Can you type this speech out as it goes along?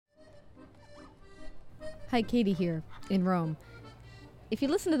Hi, Katie here in Rome. If you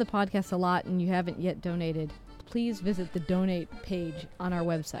listen to the podcast a lot and you haven't yet donated, please visit the donate page on our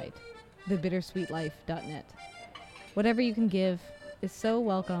website, thebittersweetlife.net. Whatever you can give is so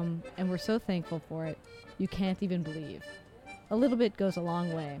welcome, and we're so thankful for it. You can't even believe. A little bit goes a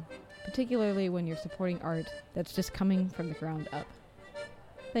long way, particularly when you're supporting art that's just coming from the ground up.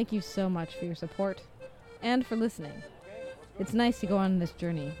 Thank you so much for your support and for listening. It's nice to go on this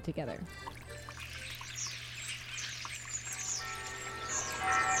journey together.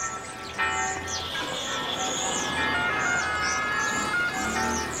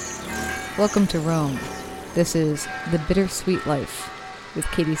 Welcome to Rome. This is The Bittersweet Life with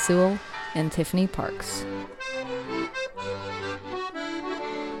Katie Sewell and Tiffany Parks.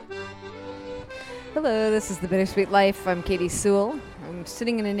 Hello, this is The Bittersweet Life. I'm Katie Sewell. I'm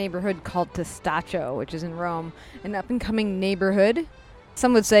sitting in a neighborhood called Testaccio, which is in Rome, an up-and-coming neighborhood.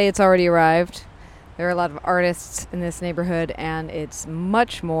 Some would say it's already arrived. There are a lot of artists in this neighborhood, and it's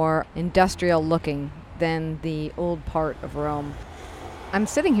much more industrial looking than the old part of Rome. I'm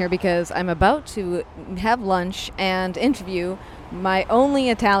sitting here because I'm about to have lunch and interview my only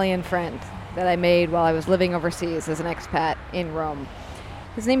Italian friend that I made while I was living overseas as an expat in Rome.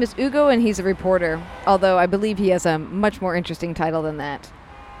 His name is Ugo, and he's a reporter, although I believe he has a much more interesting title than that.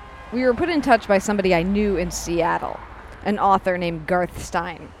 We were put in touch by somebody I knew in Seattle, an author named Garth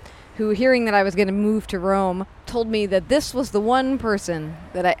Stein, who, hearing that I was going to move to Rome, told me that this was the one person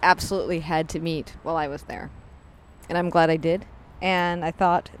that I absolutely had to meet while I was there. And I'm glad I did. And I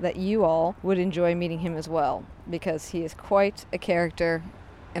thought that you all would enjoy meeting him as well, because he is quite a character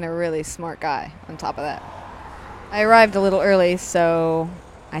and a really smart guy on top of that. I arrived a little early, so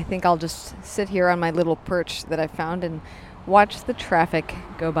I think I'll just sit here on my little perch that I found and watch the traffic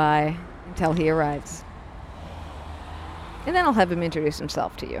go by until he arrives. And then I'll have him introduce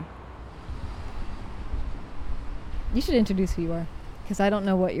himself to you. You should introduce who you are, because I don't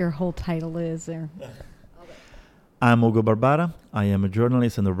know what your whole title is there. I'm Ugo Barbara. I am a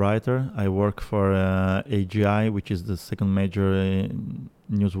journalist and a writer. I work for AGI, which is the second major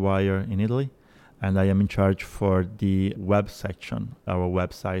newswire in Italy. And I am in charge for the web section, our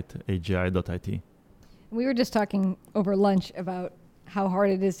website, agi.it. We were just talking over lunch about how hard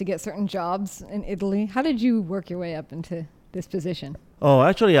it is to get certain jobs in Italy. How did you work your way up into this position? Oh,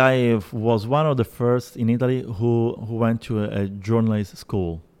 actually, I was one of the first in Italy who went to a journalist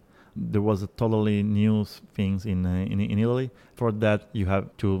school. There was a totally new things in Italy. For that, you have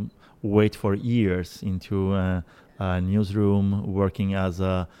to wait for years into a newsroom, working as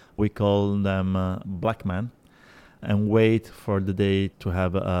we call them black man, and wait for the day to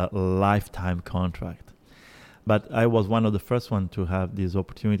have a lifetime contract. But I was one of the first one to have this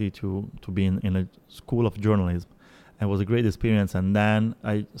opportunity to be in a school of journalism. It was a great experience. And then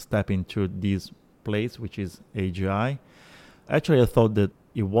I stepped into this place, which is AGI. Actually, I thought that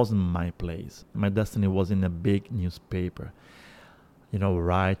it wasn't my place. My destiny was in a big newspaper,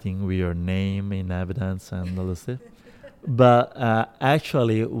 writing with your name in evidence and all this stuff. But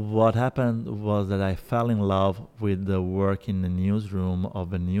actually, what happened was that I fell in love with the work in the newsroom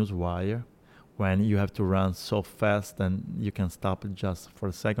of a newswire, when you have to run so fast and you can stop just for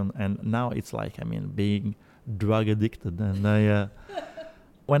a second. And now it's like, being drug addicted. And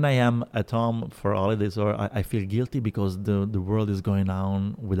when I am at home for holidays, or I feel guilty because the world is going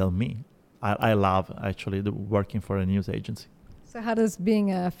on without me. I love, actually, working for a news agency. So how does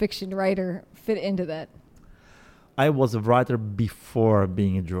being a fiction writer fit into that? I was a writer before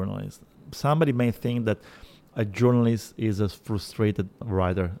being a journalist. Somebody may think that a journalist is a frustrated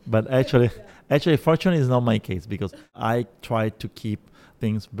writer, but actually, fortunately, it's not my case, because I try to keep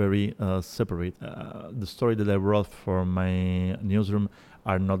things very separate. The story that I wrote for my newsroom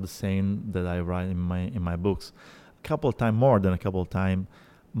are not the same that I write in my books. More than a couple of times,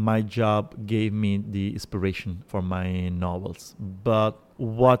 my job gave me the inspiration for my novels. But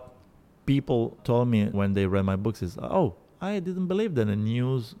what people told me when they read my books is, oh, I didn't believe that a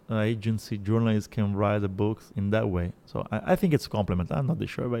news agency journalist can write the books in that way. So I think it's a compliment. I'm not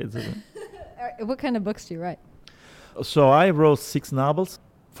sure, but it's What kind of books do you write? So I wrote 6 novels.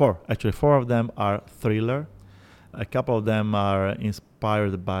 4 of them are thriller. A couple of them are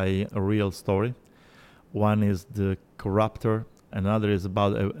inspired by a real story. One is The Corruptor. Another is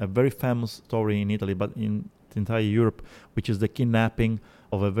about a very famous story in Italy, but in the entire Europe, which is the kidnapping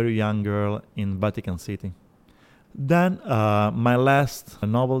of a very young girl in Vatican City. Then my last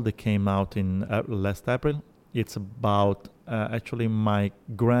novel that came out in last April, it's about actually my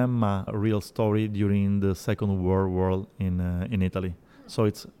grandma real story during the Second World War in Italy. So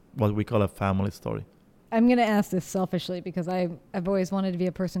it's what we call a family story. I'm going to ask this selfishly because I've always wanted to be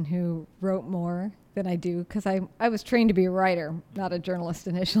a person who wrote more than I do, because I was trained to be a writer, not a journalist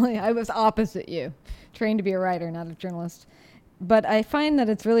initially. I was opposite you, trained to be a writer, not a journalist. But I find that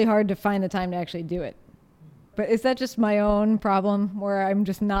it's really hard to find the time to actually do it. But is that just my own problem where I'm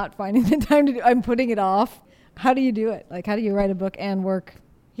just not finding the time to do it? I'm putting it off? How do you do it? Like, how do you write a book and work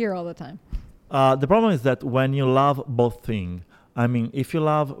here all the time? The problem is that when you love both things, I mean, if you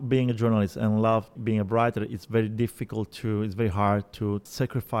love being a journalist and love being a writer, it's very hard to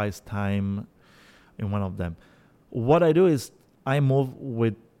sacrifice time in one of them. What I do is I move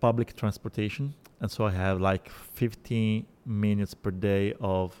with public transportation, and so I have like 15 minutes per day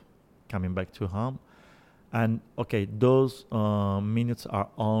of coming back to home. And okay, those minutes are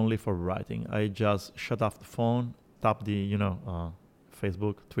only for writing. I just shut off the phone, tap the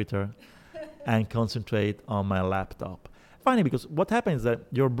Facebook, Twitter, and concentrate on my laptop. Funny, because what happens is that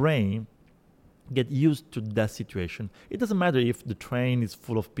your brain get used to that situation. It doesn't matter if the train is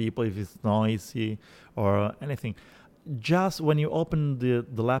full of people, if it's noisy or anything. Just when you open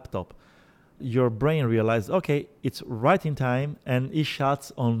the laptop, your brain realizes, okay, it's writing time, and it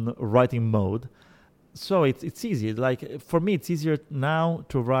shuts on writing mode. So it's easy. Like for me, it's easier now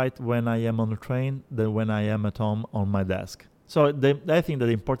to write when I am on the train than when I am at home on my desk. So I think that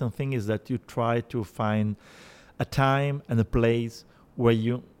the important thing is that you try to find a time and a place where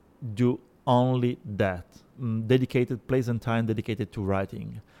you do only that, dedicated place and time dedicated to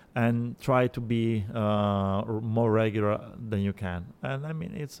writing, and try to be more regular than you can. And I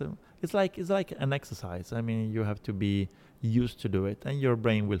mean, it's like an exercise. I mean, you have to be used to do it, and your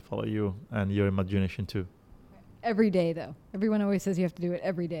brain will follow you, and your imagination too. Every day, though. Everyone always says you have to do it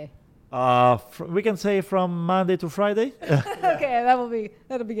every day. We can say from Monday to Friday. Okay, that'll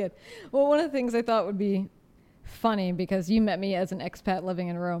be good. Well, one of the things I thought would be funny, because you met me as an expat living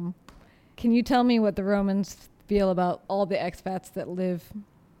in Rome. Can you tell me what the Romans feel about all the expats that live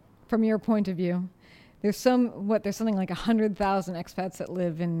from your point of view? There's something like 100,000 expats that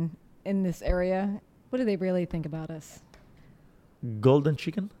live in this area. What do they really think about us? Golden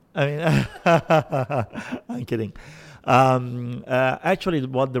chicken? I mean, I'm kidding. Actually,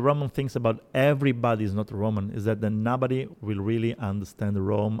 what the Roman thinks about everybody is not Roman, is that nobody will really understand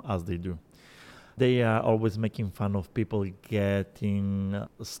Rome as they do. They are always making fun of people getting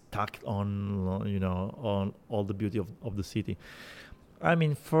stuck on all the beauty of the city. I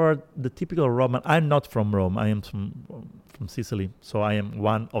mean, for the typical Roman, I'm not from Rome. I am from Sicily, so I am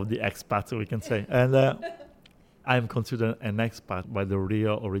one of the expats, we can say, and I am considered an expat by the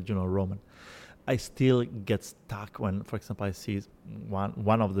real original Roman. I still get stuck when, for example, I see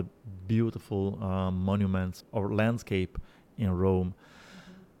one of the beautiful monuments or landscape in Rome.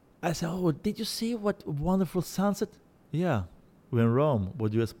 I say, oh, did you see what wonderful sunset? Yeah, we're in Rome. What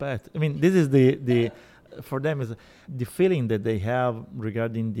do you expect? I mean, this is the for them is the feeling that they have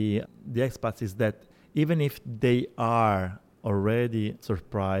regarding the expats is that even if they are already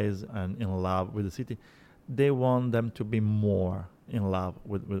surprised and in love with the city, they want them to be more in love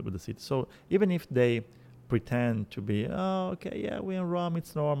with the city. So even if they pretend to be, oh, okay, yeah, we're in Rome,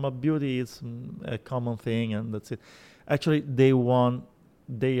 it's normal, beauty is a common thing, and that's it. Actually,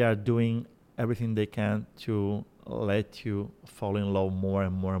 they are doing everything they can to let you fall in love more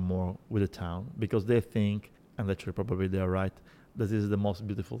and more and more with the town, because they think, and actually probably they are right, that this is the most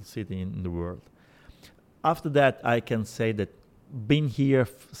beautiful city in the world. After that, I can say that being here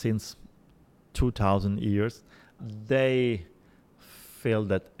since 2,000 years, they feel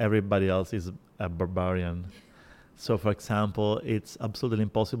that everybody else is a barbarian. So, for example, it's absolutely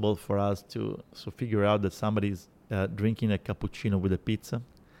impossible for us to figure out that somebody is drinking a cappuccino with a pizza.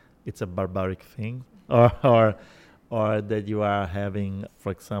 It's a barbaric thing. Or that you are having,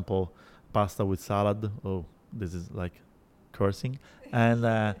 for example, pasta with salad. Oh, this is like cursing.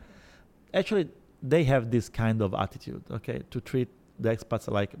 And actually, they have this kind of attitude, okay, to treat the expats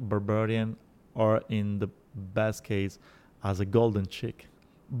like barbarian, or in the best case, as a golden chick.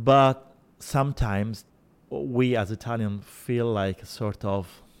 But sometimes we as Italians feel like a sort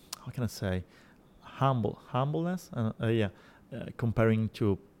of, how can I say, humbleness, comparing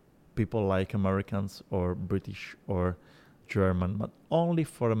to people like Americans or British or German, but only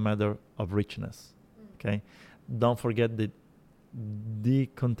for a matter of richness. Okay, don't forget that the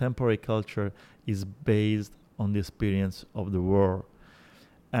contemporary culture is based on the experience of the war,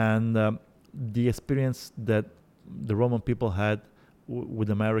 and the experience that the Roman people had with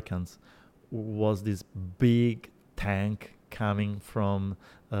Americans was this big tank coming from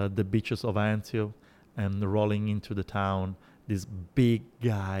the beaches of Antioch and rolling into the town. These big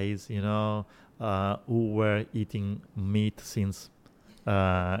guys, who were eating meat since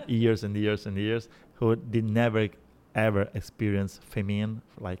years and years and years, who did never ever experience famine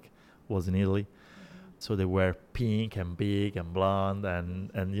like was in Italy. So they were pink and big and blonde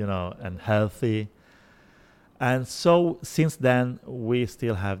and and healthy. And so since then, we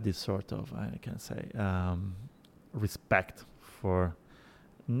still have this sort of, I can say, respect for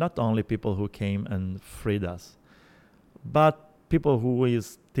not only people who came and freed us, but people who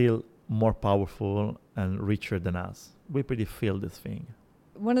is still more powerful and richer than us. We pretty feel this thing.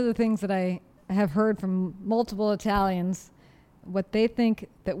 One of the things that I have heard from multiple Italians, what they think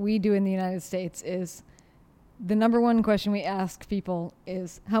that we do in the United States is the number one question we ask people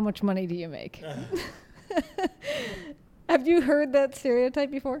is, how much money do you make? Have you heard that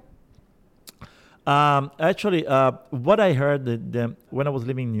stereotype before? Actually, what I heard when I was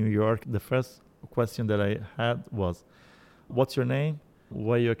living in New York, the first question that I had was, what's your name,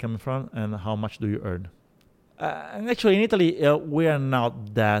 where you're coming from, and how much do you earn? And actually, in Italy, we are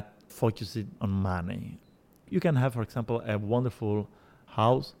not that focused on money. You can have, for example, a wonderful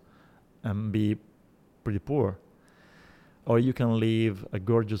house and be pretty poor. Or you can live a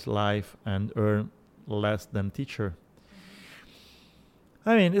gorgeous life and earn less than teacher.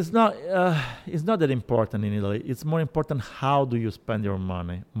 I mean, it's not that important in Italy. It's more important how do you spend your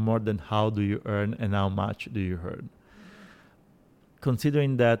money, more than how do you earn and how much do you earn.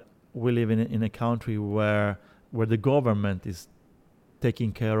 Considering that we live in a country where the government is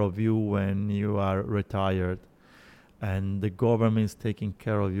taking care of you when you are retired, and the government is taking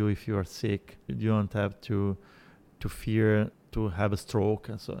care of you if you are sick. You don't have to fear to have a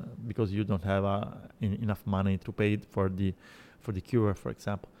stroke, so because you don't have enough money to pay for the cure, for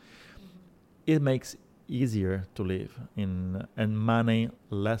example. Mm-hmm. It makes easier to live and money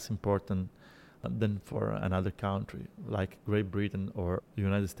less important than for another country like Great Britain or the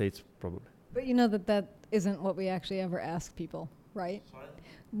United States, probably. But you know that isn't what we actually ever ask people, right? Sorry?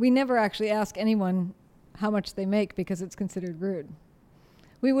 We never actually ask anyone how much they make because it's considered rude.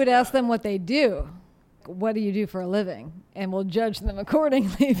 We would ask them what they do. What do you do for a living? And we'll judge them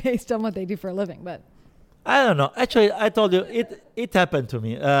accordingly based on what they do for a living. But I don't know. Actually, I told you it happened to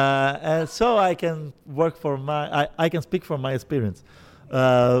me, and so I can work for I can speak from my experience.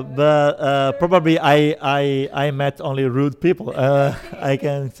 But probably I met only rude people. I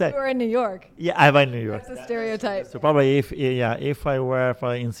can say. You were in New York. Yeah, I was in New York. That's a stereotype. So probably if I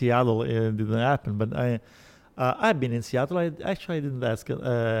were in Seattle, it didn't happen. But I've been in Seattle. I didn't ask.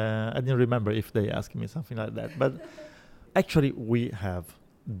 I didn't remember if they asked me something like that. But actually, we have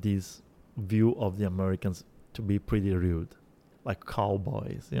this view of the Americans to be pretty rude, like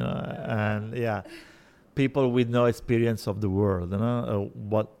cowboys, and people with no experience of the world.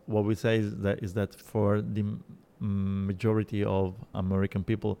 What we say is that for the majority of American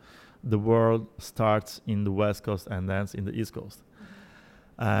people, the world starts in the West Coast and ends in the East Coast.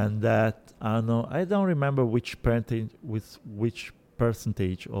 And that I don't remember which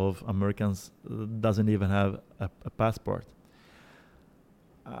percentage of Americans doesn't even have a passport.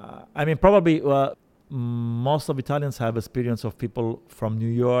 I mean, probably most of Italians have experience of people from New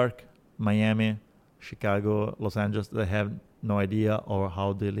York, Miami, Chicago, Los Angeles. They have no idea or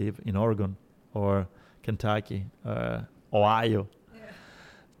how they live in Oregon or Kentucky, Ohio. Yeah.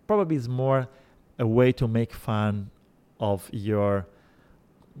 Probably it's more a way to make fun of your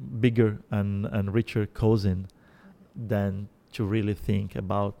bigger and richer cousin than to really think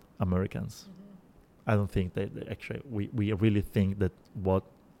about Americans. Mm-hmm. I don't think that actually we really think that what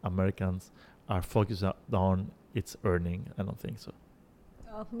Americans are focused on it's earning. I don't think so.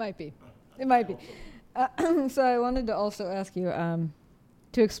 Oh, might be. It might be. So I wanted to also ask you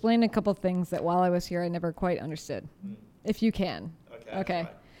to explain a couple things that while I was here I never quite understood, if you can. Okay.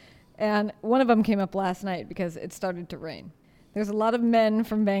 And one of them came up last night because it started to rain. There's a lot of men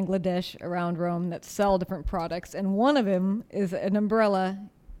from Bangladesh around Rome that sell different products, and one of them is an umbrella,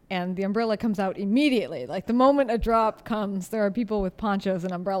 and the umbrella comes out immediately. Like the moment a drop comes, there are people with ponchos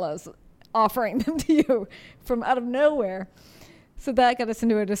and umbrellas offering them to you from out of nowhere. So that got us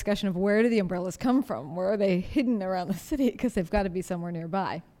into a discussion of where do the umbrellas come from? Where are they hidden around the city? Because they've got to be somewhere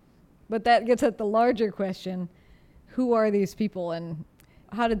nearby. But that gets at the larger question, who are these people and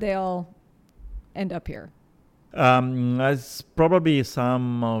how did they all end up here? As probably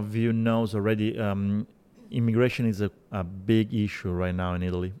some of you knows already, immigration is a big issue right now in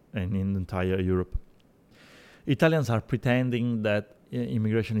Italy and in entire Europe. Italians are pretending that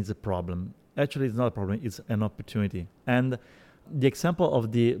immigration is a problem. Actually, it's not a problem, it's an opportunity. And the example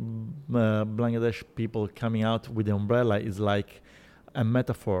of the Bangladesh people coming out with the umbrella is like a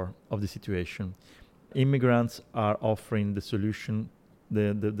metaphor of the situation. Immigrants are offering the solution,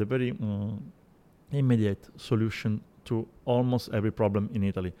 the very immediate solution to almost every problem in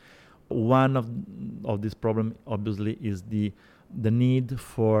Italy. One of this problem obviously is the need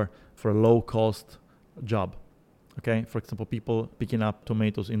for a low cost job. Okay, for example, people picking up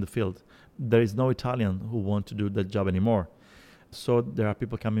tomatoes in the field. There is no Italian who want to do that job anymore. So there are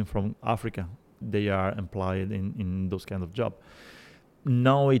people coming from Africa. They are employed in those kind of job.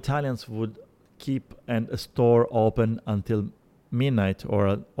 No Italians would keep a store open until midnight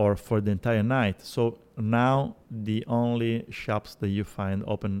or for the entire night. So now the only shops that you find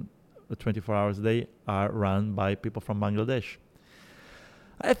open 24 hours a day are run by people from Bangladesh.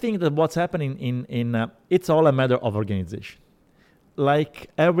 I think that what's happening in it's all a matter of organization. Like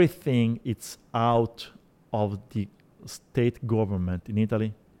everything, it's out of the state government in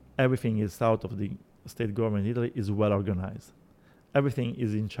Italy. Everything is out of the state government in Italy is well organized. Everything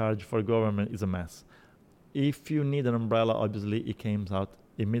is in charge for government is a mess. If you need an umbrella, obviously it comes out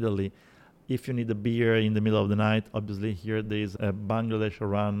immediately. If you need a beer in the middle of the night, obviously here there is a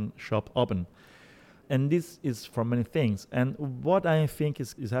Bangladesh-run shop open. And this is for many things. And what I think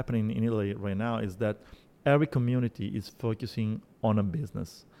is happening in Italy right now is that every community is focusing on a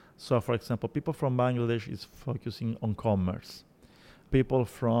business. So, for example, people from Bangladesh is focusing on commerce. People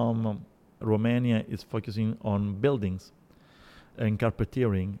from Romania is focusing on buildings and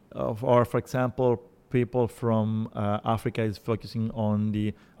carpentering. Or, for example, people from Africa is focusing on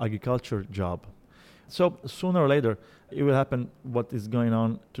the agriculture job. So sooner or later, it will happen what is going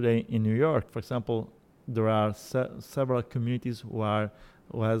on today in New York. For example, there are several communities who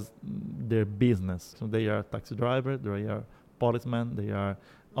has their business. So they are taxi driver, they are policemen, they are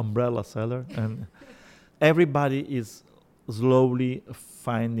umbrella seller, and everybody is slowly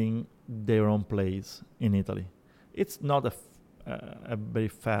finding their own place in Italy. It's not a very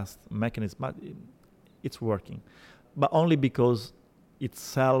fast mechanism, but it's working. But only because it's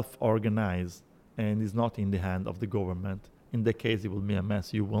self-organized and is not in the hand of the government. In that case, it will be a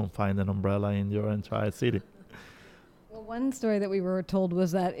mess. You won't find an umbrella in your entire city. Well, one story that we were told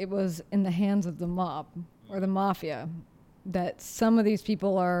was that it was in the hands of the mob or the mafia, that some of these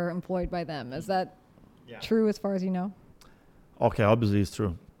people are employed by them. Is that true as far as you know? Okay, obviously it's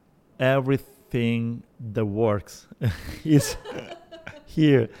true. Everything that works is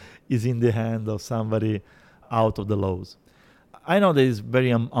here is in the hand of somebody out of the laws. I know that it's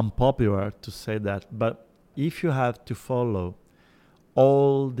very unpopular to say that, but if you have to follow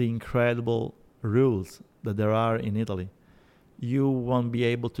all the incredible rules that there are in Italy, you won't be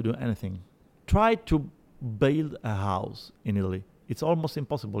able to do anything. Try to build a house in Italy. It's almost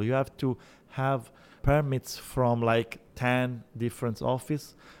impossible. You have to have permits from like 10 different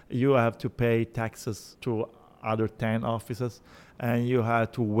offices. You have to pay taxes to other 10 offices, and you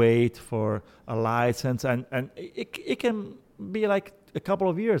have to wait for a license, and it can be like a couple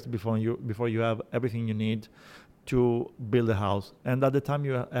of years before you have everything you need to build a house, and at the time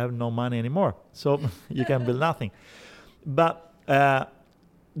you have no money anymore, so you can build nothing. But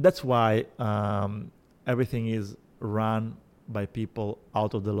that's why everything is run by people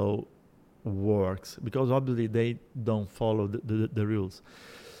out of the law works, because obviously they don't follow the rules.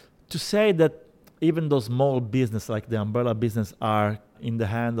 To say that even those small business like the umbrella business are in the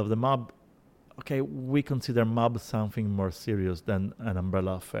hand of the mob, okay, we consider mob something more serious than an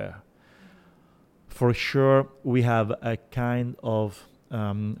umbrella affair. For sure, we have a kind of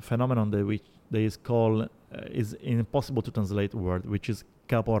phenomenon that is called, is impossible to translate word, which is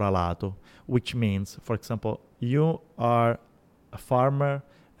caporalato, which means, for example, you are a farmer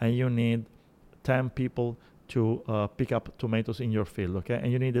and you need 10 people to pick up tomatoes in your field, okay?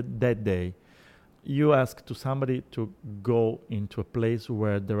 And you need it that day. You ask to somebody to go into a place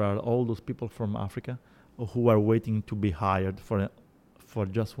where there are all those people from Africa who are waiting to be hired for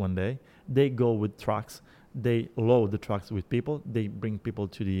just one day. They go with trucks. They load the trucks with people. They bring people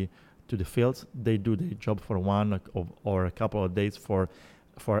to the fields. They do their job for one or a couple of days for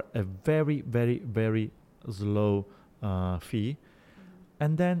a very, very, very slow fee.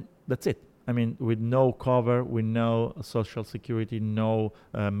 And then that's it. I mean, with no cover, with no social security, no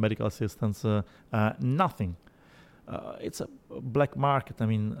medical assistance, nothing. It's a black market. I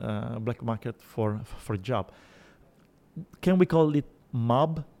mean, black market for job. Can we call it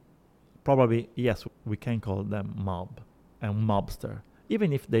mob? Probably yes. We can call them mob and mobster,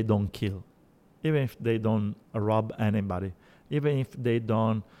 even if they don't kill, even if they don't rob anybody, even if they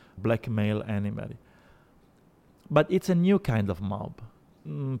don't blackmail anybody. But it's a new kind of mob.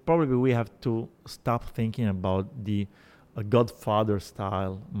 Probably we have to stop thinking about the Godfather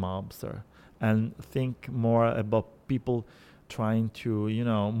style mobster and think more about people trying to,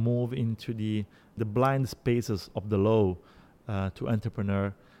 move into the blind spaces of the law to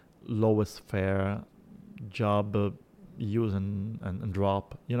entrepreneur, lowest fare job, use and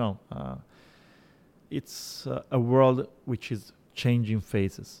drop. It's a world which is changing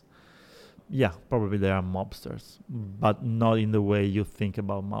faces. Yeah, probably there are mobsters, but not in the way you think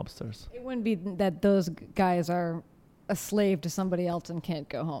about mobsters. It wouldn't be that those guys are a slave to somebody else and can't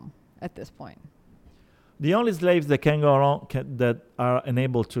go home at this point. The only slaves that can go around that are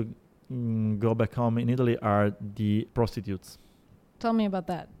enabled to go back home in Italy are the prostitutes. Tell me about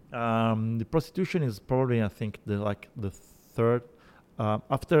that. The prostitution is probably, I think, the third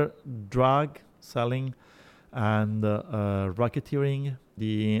after drug selling and racketeering.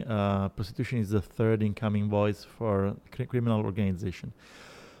 The prostitution is the third incoming voice for criminal organization.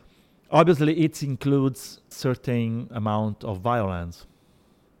 Obviously, it includes certain amount of violence,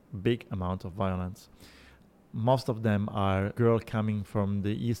 big amount of violence. Most of them are girls coming from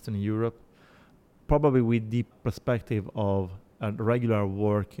the Eastern Europe, probably with the perspective of a regular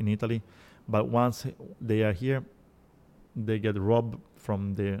work in Italy. But once they are here, they get robbed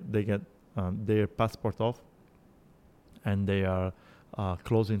they get their passport off, and they are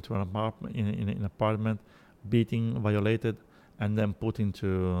closed into an apartment, in an apartment, beaten, violated, and then put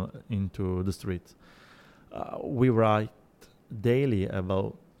into the streets. We write daily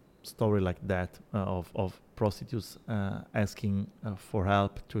about story like that of prostitutes asking for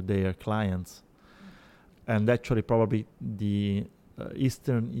help to their clients, and actually probably the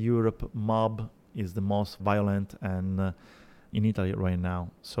Eastern Europe mob is the most violent and in Italy right now.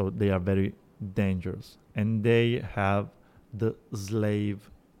 So they are very dangerous, and they have the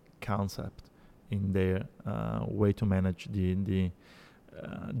slave concept in their way to manage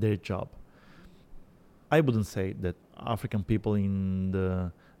their job. I wouldn't say that African people in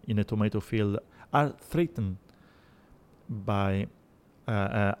a tomato field are threatened by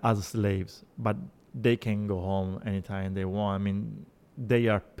as slaves, but they can go home anytime they want. I mean, they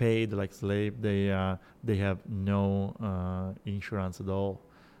are paid like slaves. They have no insurance at all,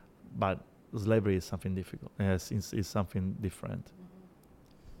 but slavery is something difficult. Is something different.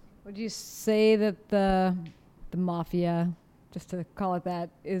 Would you say that the mafia, just to call it that,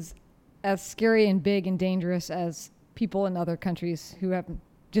 is as scary and big and dangerous as people in other countries who have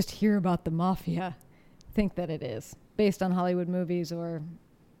just hear about the mafia think that it is, based on Hollywood movies or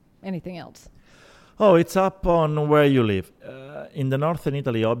anything else? Oh, it's up on where you live. In the northern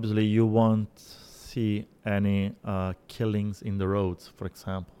Italy, obviously, you won't see any killings in the roads, for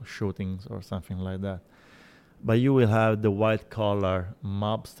example, shootings or something like that. But you will have the white-collar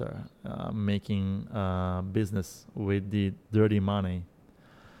mobster making business with the dirty money.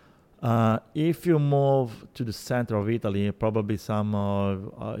 If you move to the center of Italy, probably some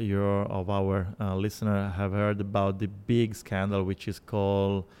of our listeners have heard about the big scandal, which is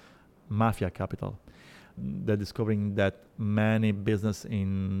called MAFIA capital. They're discovering that many businesses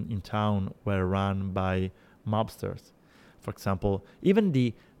in town were run by mobsters. For example, even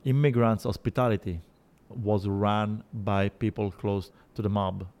the immigrants' hospitality was run by people close to the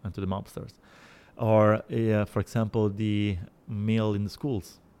mob and to the mobsters. Or, for example, the meal in the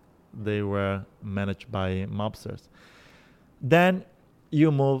schools, they were managed by mobsters. Then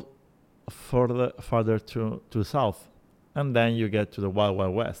you move further to the south, and then you get to the Wild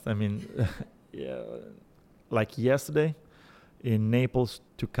Wild West. I mean, yeah, like yesterday, in Naples,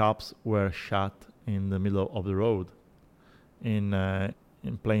 2 cops were shot in the middle of the road in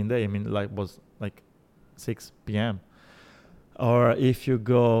plain day. I mean, was 6 p.m. Or if you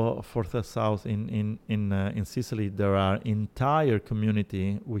go further south in Sicily, there are entire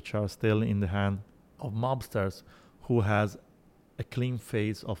community which are still in the hand of mobsters who has a clean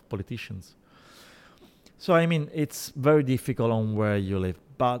face of politicians. So I mean, it's very difficult on where you live,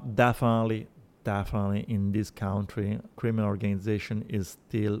 but definitely in this country, criminal organization is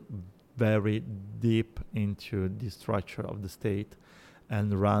still very deep into the structure of the state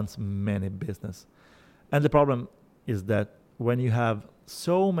and runs many business. And the problem is that when you have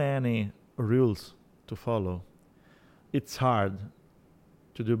so many rules to follow, it's hard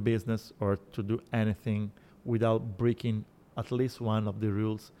to do business or to do anything without breaking at least one of the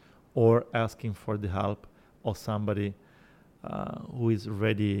rules or asking for the help of somebody who is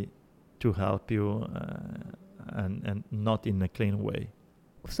ready to help you and not in a clean way.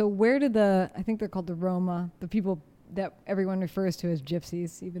 So where did I think they're called the Roma, the people that everyone refers to as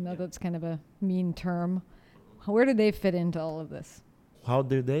gypsies, even though that's kind of a mean term, where do they fit into all of this? How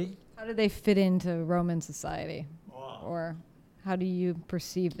do they? How do they fit into Roman society? Wow. Or how do you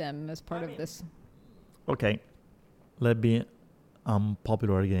perceive them as part of this? Okay, let me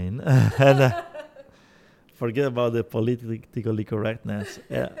unpopular again. And forget about the politically correctness.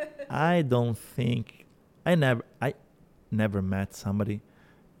 I don't think I never met somebody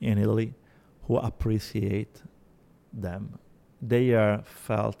in Italy who appreciate them. They are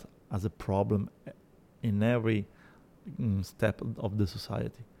felt as a problem in every step of the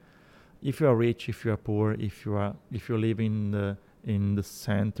society. If you are rich, if you are poor, if you live in the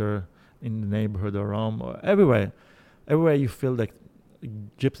center, in the neighborhood or Rome, or everywhere you feel like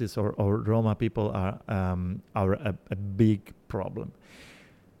gypsies or Roma people are a big problem.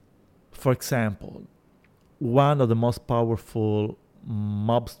 For example, one of the most powerful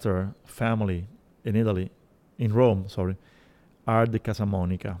mobster family in Italy, in Rome, sorry, are the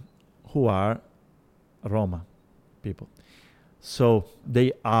Casamonica, who are Roma people. So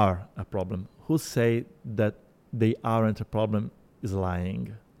they are a problem. Who say that they aren't a problem is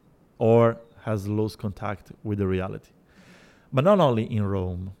lying or has lost contact with the reality. But not only in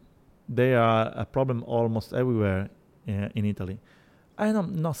Rome, they are a problem almost everywhere in Italy.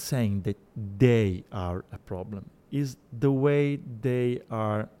 I'm not saying that they are a problem. It's the way they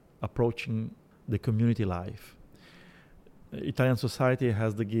are approaching the community life. Italian society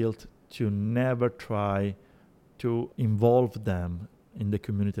has the guilt to never try to involve them in the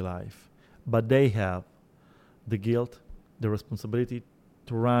community life. But they have the guilt, the responsibility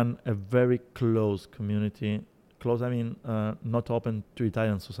to run a very close community. Close, I mean, not open to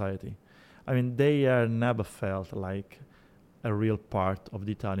Italian society. I mean, they are never felt like a real part of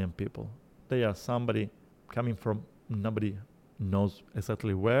the Italian people. They are somebody coming from nobody knows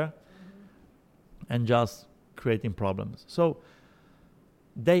exactly where and just creating problems. So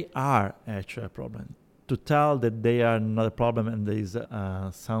they are actually a problem. To tell that they are not a problem and there is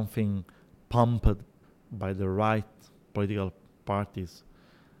something pumped by the right political parties,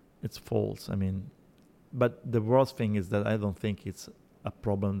 it's false. I mean, but the worst thing is that I don't think it's a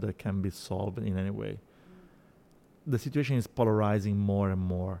problem that can be solved in any way. The situation is polarizing more and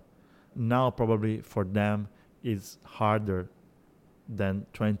more. Now probably for them it's harder than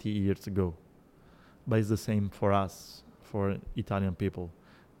 20 years ago. But it's the same for us, for Italian people,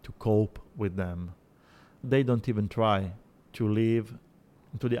 to cope with them. They don't even try to live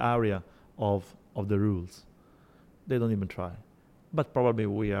into the area of the rules. They don't even try. But probably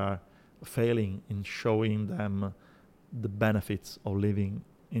we are failing in showing them the benefits of living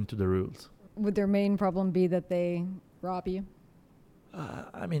into the rules. Would their main problem be that they rob you?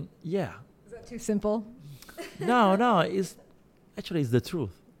 I mean, yeah. Is that too simple? No, it's the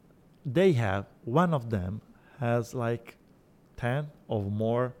truth. They have, one of them has like 10 or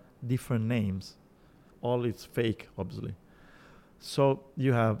more different names. All it's fake, obviously. So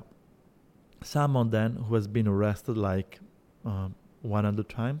you have some of them who has been arrested like 100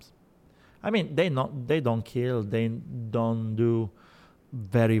 times. I mean, they don't kill, they don't do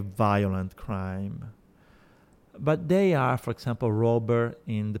very violent crime. But they are, for example, robber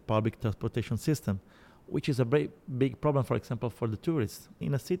in the public transportation system, which is a very big problem, for example, for the tourists.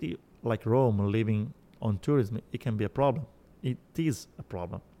 In a city like Rome, living on tourism, it can be a problem. It is a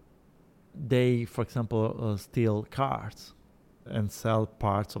problem. They, for example, steal cars and sell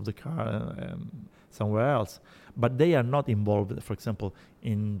parts of the car somewhere else. But they are not involved, for example,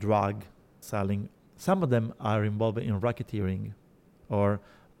 in drug selling. Some of them are involved in racketeering or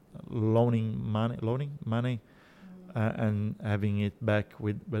loaning money and having it back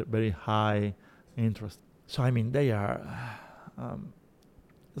with very high interest. So, I mean, they are,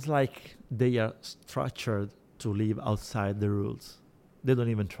 it's like they are structured to live outside the rules. They don't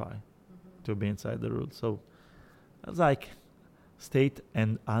even try to be inside the rules. So, it's like state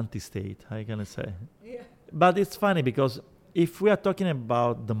and anti-state, how can I say? Yeah. But it's funny because if we are talking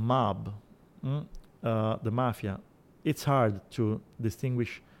about the mob, the mafia, it's hard to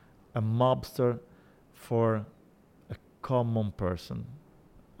distinguish a mobster for a common person.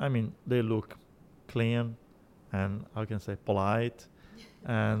 I mean, they look clean and, how can I say, polite,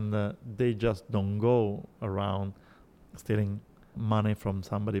 and they just don't go around stealing money from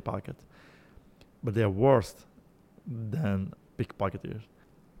somebody's pocket. But they are worse than pickpocketers.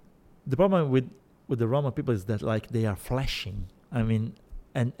 The problem with the Roma people is that like they are flashing. I mean,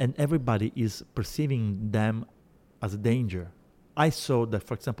 and everybody is perceiving them as a danger. I saw that,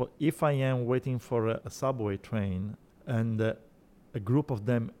 for example, if I am waiting for a subway train and a group of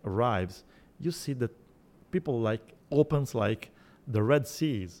them arrives, you see that people like opens like the Red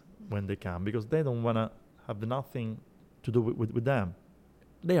Seas when they come because they don't want to have nothing to do with them.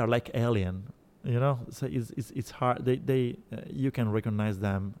 They are like alien, you know. So it's hard. They you can recognize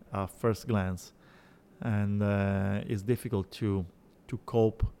them at first glance, and it's difficult to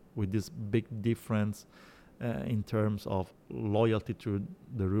cope with this big difference in terms of loyalty to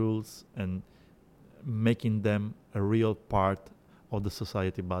the rules and making them a real part of the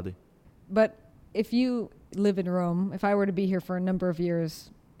society body. But if you live in Rome, if I were to be here for a number of years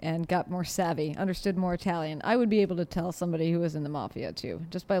and got more savvy, understood more Italian, I would be able to tell somebody who was in the mafia too,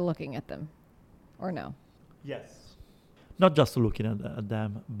 just by looking at them. Or no? Yes. Not just looking at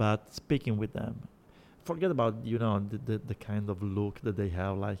them, but speaking with them. Forget about the kind of look that they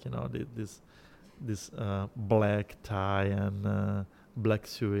have, like this black tie and black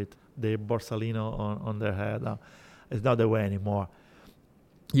suit, the borsalino on their head. It's not the way anymore.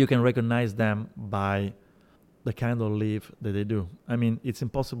 You can recognize them by the kind of life that they do. I mean, it's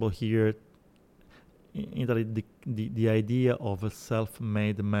impossible here in Italy. The idea of a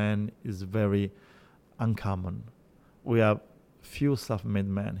self-made man is very uncommon. We have few self-made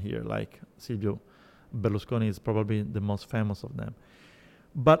men here, like Silvio Berlusconi is probably the most famous of them.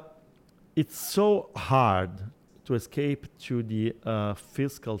 But it's so hard to escape to the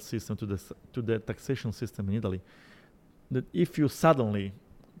fiscal system, to the taxation system in Italy, that if you suddenly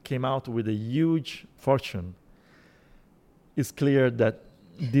came out with a huge fortune, it's clear that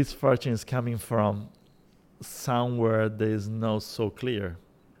this fortune is coming from somewhere that is not so clear.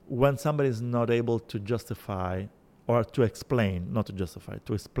 When somebody is not able to justify or to explain, not to justify,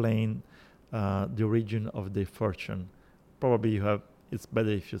 to explain the origin of the fortune, probably it's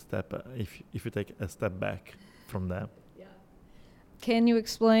better if you take a step back from them. Yeah. Can you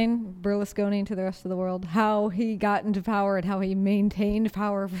explain Berlusconi to the rest of the world, how he got into power and how he maintained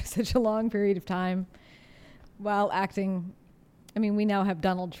power for such a long period of time while acting? I mean, we now have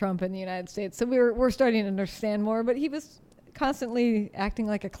Donald Trump in the United States, so we're starting to understand more, but he was constantly acting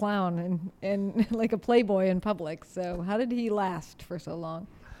like a clown and like a playboy in public. So how did he last for so long?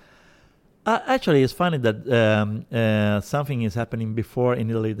 Actually, it's funny that something is happening before in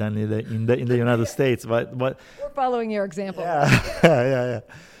Italy than in the United States. But we're following your example. Yeah.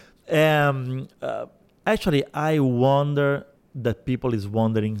 Actually, I wonder that people is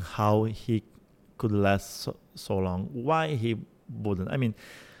wondering how he could last so long. Why he wouldn't? I mean,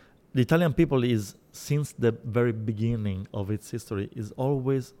 the Italian people is, since the very beginning of its history, is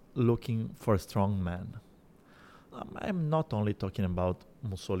always looking for a strong man. I'm not only talking about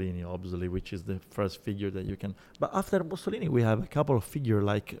Mussolini, obviously, which is the first figure that you can... But after Mussolini, we have a couple of figures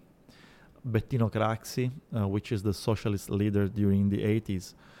like Bettino Craxi, which is the socialist leader during the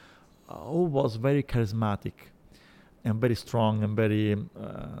 80s, who was very charismatic and very strong and very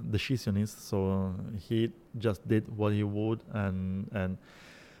decisionist. So he just did what he would. And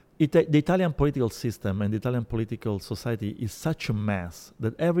the Italian political system and the Italian political society is such a mess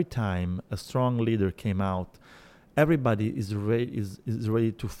that every time a strong leader came out, everybody is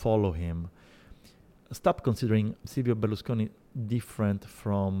ready to follow him. Stop considering Silvio Berlusconi different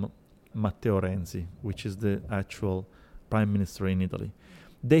from Matteo Renzi, which is the actual prime minister in Italy.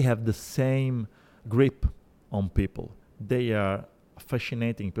 They have the same grip on people. They are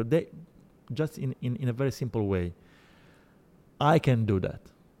fascinating people. They just in a very simple way. I can do that.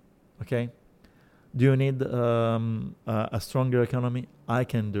 Okay? Do you need a stronger economy? I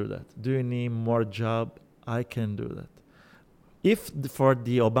can do that. Do you need more job? I can do that. If for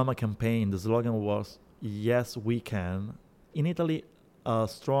the Obama campaign the slogan was "Yes, we can," in Italy a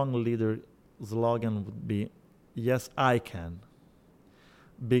strong leader slogan would be "Yes, I can,"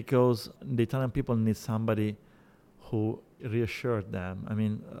 because the Italian people need somebody who reassured them. I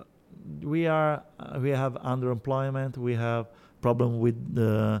mean, we have underemployment, we have problem with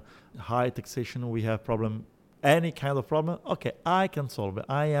the high taxation, we have any kind of problem. Okay, I can solve it.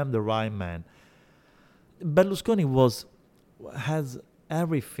 I am the right man. Berlusconi has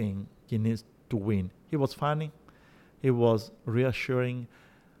everything he needs to win. He was funny, he was reassuring,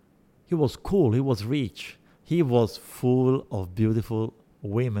 he was cool, he was rich, he was full of beautiful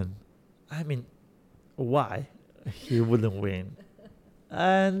women. I mean, why he wouldn't win?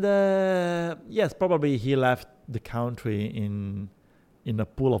 And yes, probably he left the country in a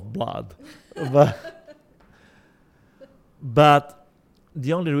pool of blood, but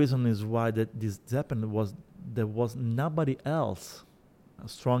the only reason is why that this happened was there was nobody else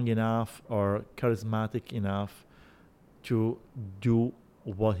strong enough or charismatic enough to do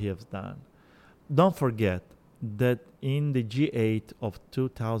what he has done. Don't forget that in the G8 of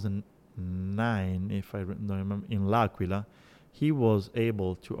 2009, if I don't remember, in L'Aquila, he was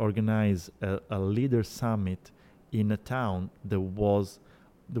able to organize a leader summit in a town that was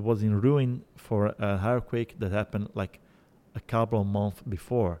in ruin for an earthquake that happened like a couple of months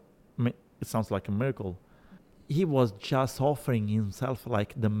before. I mean, it sounds like a miracle. He was just offering himself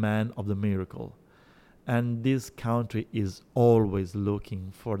like the man of the miracle. And this country is always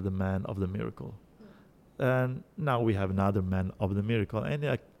looking for the man of the miracle. And now we have another man of the miracle. And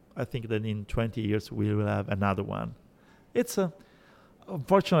I think that in 20 years we will have another one.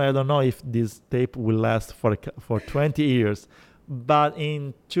 Unfortunately, I don't know if this tape will last for 20 years. But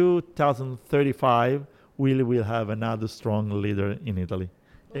in 2035, we will have another strong leader in Italy.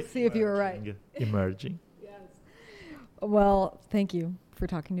 We'll see if you were right. Emerging. Yes. Well, thank you for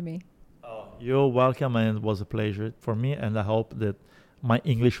talking to me. You're welcome, and it was a pleasure for me, and I hope that my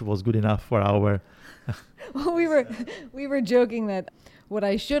English was good enough for our... Well, we were joking that what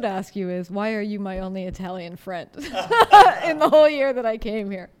I should ask you is, why are you my only Italian friend in the whole year that I came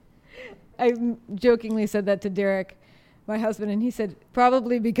here? I jokingly said that to Derek, my husband, and he said,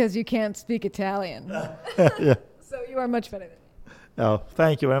 probably because you can't speak Italian. Yeah. So you are much better than me. Oh,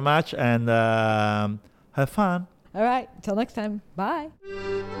 thank you very much, and have fun. All right. Till next time. Bye.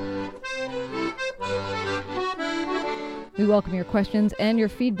 We welcome your questions and your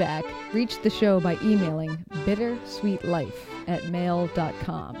feedback. Reach the show by emailing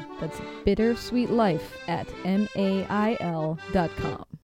bittersweetlife@mail.com. That's bittersweetlife@mail.com.